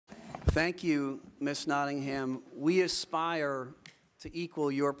Thank you, Ms. Nottingham. We aspire to equal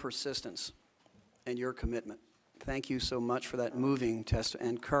your persistence and your commitment. Thank you so much for that moving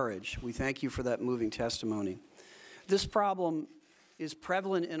and courage. We thank you for that moving testimony. This problem is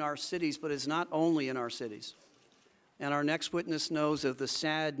prevalent in our cities, but is not only in our cities. And our next witness knows of the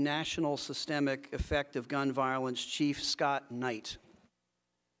sad national systemic effect of gun violence, Chief Scott Knight.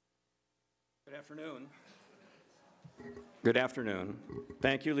 Good afternoon. Good afternoon.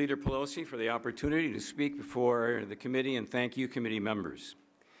 Thank you, Leader Pelosi, for the opportunity to speak before the committee, and thank you, committee members.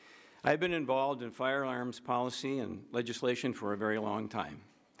 I've been involved in firearms policy and legislation for a very long time.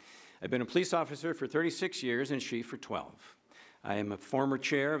 I've been a police officer for 36 years and chief for 12. I am a former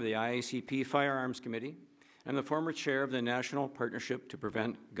chair of the IACP Firearms Committee and the former chair of the National Partnership to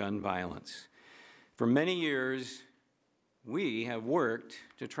Prevent Gun Violence. For many years, we have worked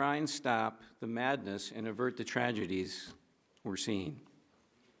to try and stop the madness and avert the tragedies we're seeing.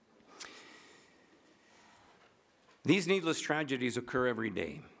 These needless tragedies occur every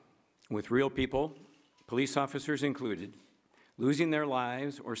day, with real people, police officers included, losing their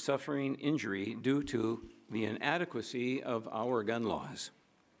lives or suffering injury due to the inadequacy of our gun laws.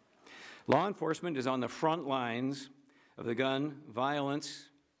 Law enforcement is on the front lines of the gun violence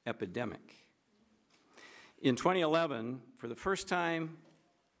epidemic. In 2011, for the first time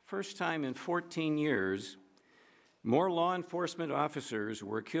in 14 years, more law enforcement officers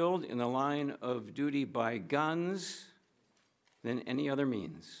were killed in the line of duty by guns than any other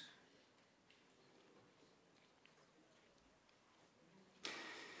means.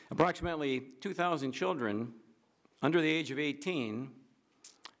 Approximately 2,000 children under the age of 18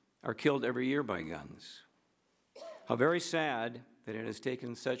 are killed every year by guns. How very sad that it has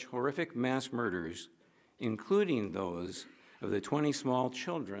taken such horrific mass murders, including those of the 20 small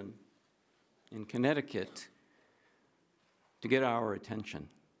children in Connecticut, to get our attention.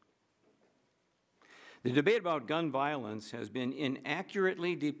 The debate about gun violence has been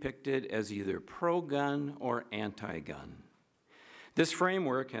inaccurately depicted as either pro-gun or anti-gun. This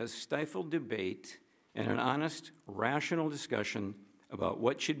framework has stifled debate and an honest, rational discussion about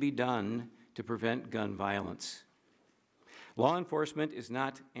what should be done to prevent gun violence. Law enforcement is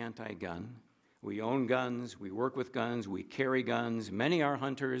not anti-gun. We own guns, we work with guns, we carry guns. Many are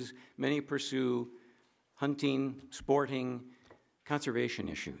hunters, many pursue hunting, sporting, conservation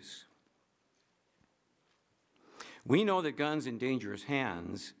issues. We know that guns in dangerous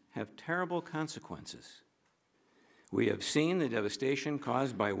hands have terrible consequences. We have seen the devastation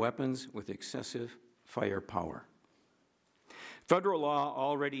caused by weapons with excessive firepower. Federal law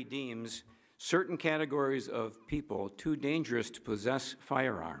already deems certain categories of people too dangerous to possess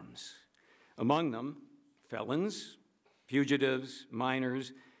firearms. Among them, felons, fugitives,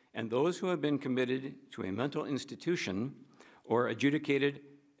 minors, and those who have been committed to a mental institution or adjudicated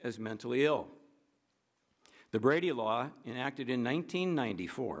as mentally ill. The Brady Law, enacted in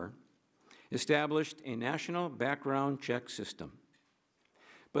 1994, established a national background check system.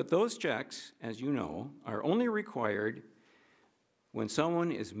 But those checks, as you know, are only required when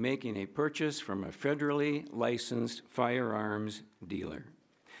someone is making a purchase from a federally licensed firearms dealer.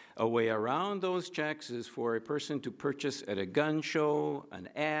 A way around those checks is for a person to purchase at a gun show, an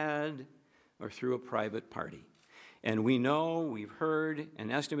ad, or through a private party. And we know, we've heard,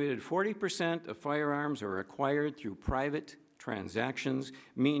 an estimated 40% of firearms are acquired through private transactions,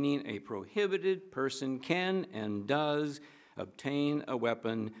 meaning a prohibited person can and does obtain a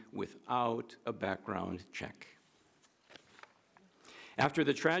weapon without a background check. After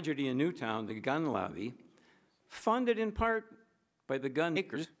the tragedy in Newtown, the gun lobby, funded in part by the gun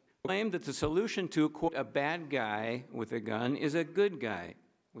makers, claimed that the solution to, quote, a bad guy with a gun is a good guy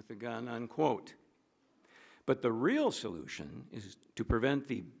with a gun, unquote. But the real solution is to prevent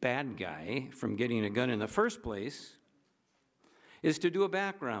the bad guy from getting a gun in the first place is to do a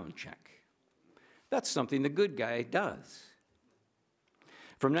background check. That's something the good guy does.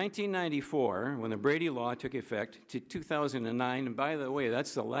 From 1994, when the Brady Law took effect, to 2009, and by the way,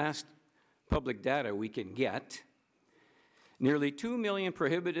 that's the last public data we can get, nearly 2 million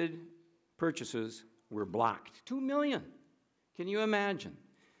prohibited purchases were blocked. 2 million. Can you imagine?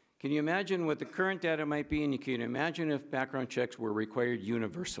 Can you imagine what the current data might be, and you can imagine if background checks were required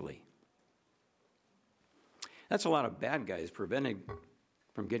universally? That's a lot of bad guys prevented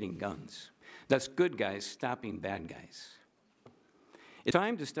from getting guns. That's good guys stopping bad guys. It's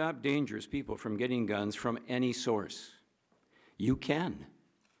time to stop dangerous people from getting guns from any source. You can.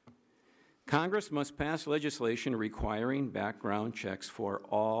 Congress must pass legislation requiring background checks for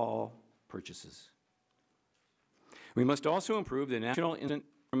all purchases. We must also improve the National Instant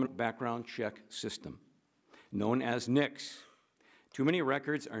Criminal Background Check System, known as NICS. Too many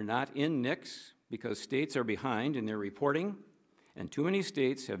records are not in NICS because states are behind in their reporting, and too many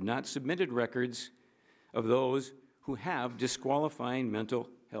states have not submitted records of those who have disqualifying mental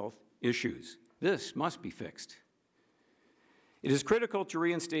health issues. This must be fixed. It is critical to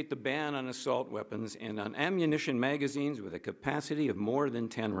reinstate the ban on assault weapons and on ammunition magazines with a capacity of more than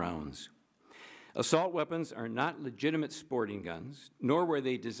 10 rounds. Assault weapons are not legitimate sporting guns, nor were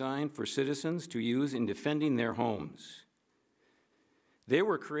they designed for citizens to use in defending their homes. They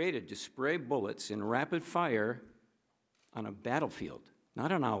were created to spray bullets in rapid fire on a battlefield,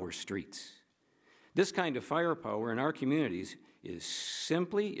 not on our streets. This kind of firepower in our communities is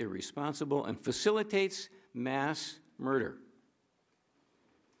simply irresponsible and facilitates mass murder.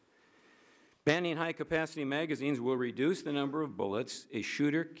 Banning high-capacity magazines will reduce the number of bullets a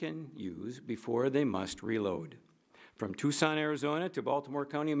shooter can use before they must reload. From Tucson, Arizona to Baltimore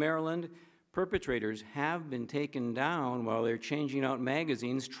County, Maryland, perpetrators have been taken down while they're changing out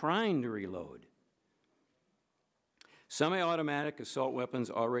magazines trying to reload. Semi-automatic assault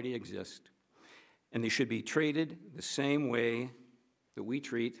weapons already exist, and they should be treated the same way that we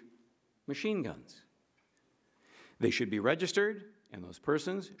treat machine guns. They should be registered, and those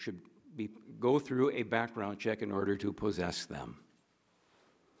persons should go through a background check in order to possess them.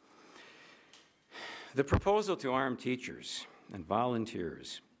 The proposal to arm teachers and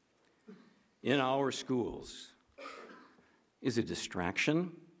volunteers in our schools is a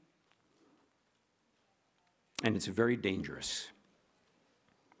distraction, and it's very dangerous.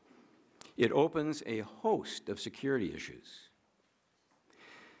 It opens a host of security issues.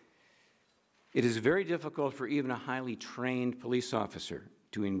 It is very difficult for even a highly trained police officer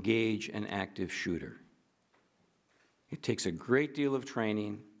to engage an active shooter. It takes a great deal of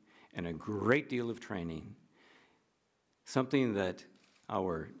training and a great deal of training, something that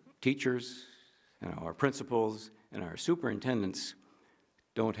our teachers and our principals and our superintendents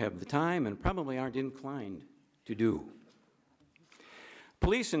don't have the time and probably aren't inclined to do.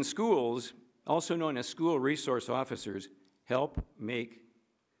 Police in schools, also known as school resource officers, help make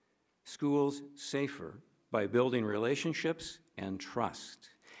schools safer by building relationships and trust.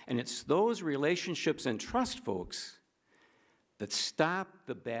 And it's those relationships and trust, folks, that stop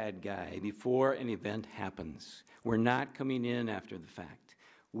the bad guy before an event happens. We're not coming in after the fact.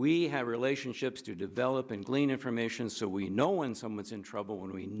 We have relationships to develop and glean information so we know when someone's in trouble,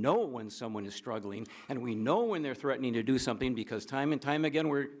 when we know when someone is struggling, and we know when they're threatening to do something, because time and time again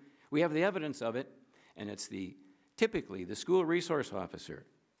we have the evidence of it, and it's typically the school resource officer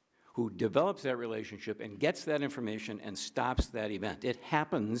who develops that relationship and gets that information and stops that event. It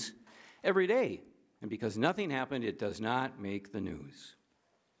happens every day, and because nothing happened, it does not make the news.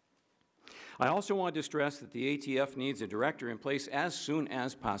 I also want to stress that the ATF needs a director in place as soon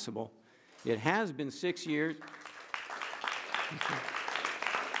as possible. It has been 6 years.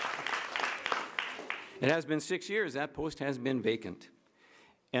 It has been 6 years that post has been vacant.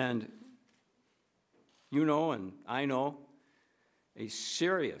 And you know and I know a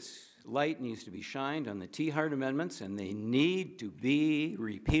serious light needs to be shined on the T-Hart amendments, and they need to be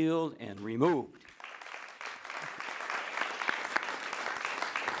repealed and removed.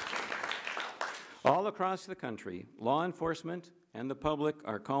 All across the country, law enforcement and the public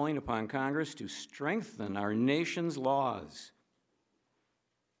are calling upon Congress to strengthen our nation's laws.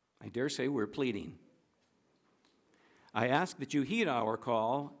 I dare say we're pleading. I ask that you heed our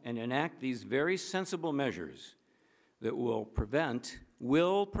call and enact these very sensible measures that will prevent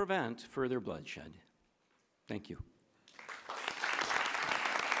further bloodshed. Thank you.